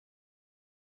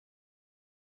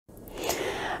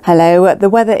Hello. The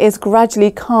weather is gradually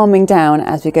calming down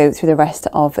as we go through the rest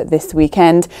of this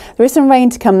weekend. There is some rain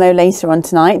to come though later on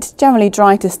tonight. Generally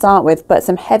dry to start with, but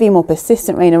some heavy, more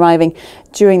persistent rain arriving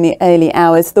during the early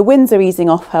hours. The winds are easing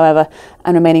off, however,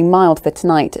 and remaining mild for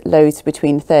tonight, lows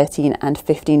between 13 and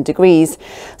 15 degrees.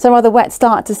 So a rather wet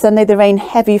start to Sunday, the rain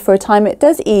heavy for a time. It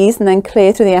does ease and then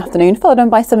clear through the afternoon, followed on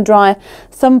by some drier,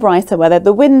 some brighter weather.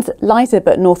 The wind's lighter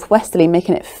but northwesterly,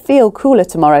 making it feel cooler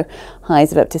tomorrow.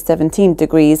 Highs of up to 17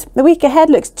 degrees. The week ahead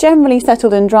looks generally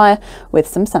settled and drier with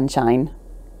some sunshine.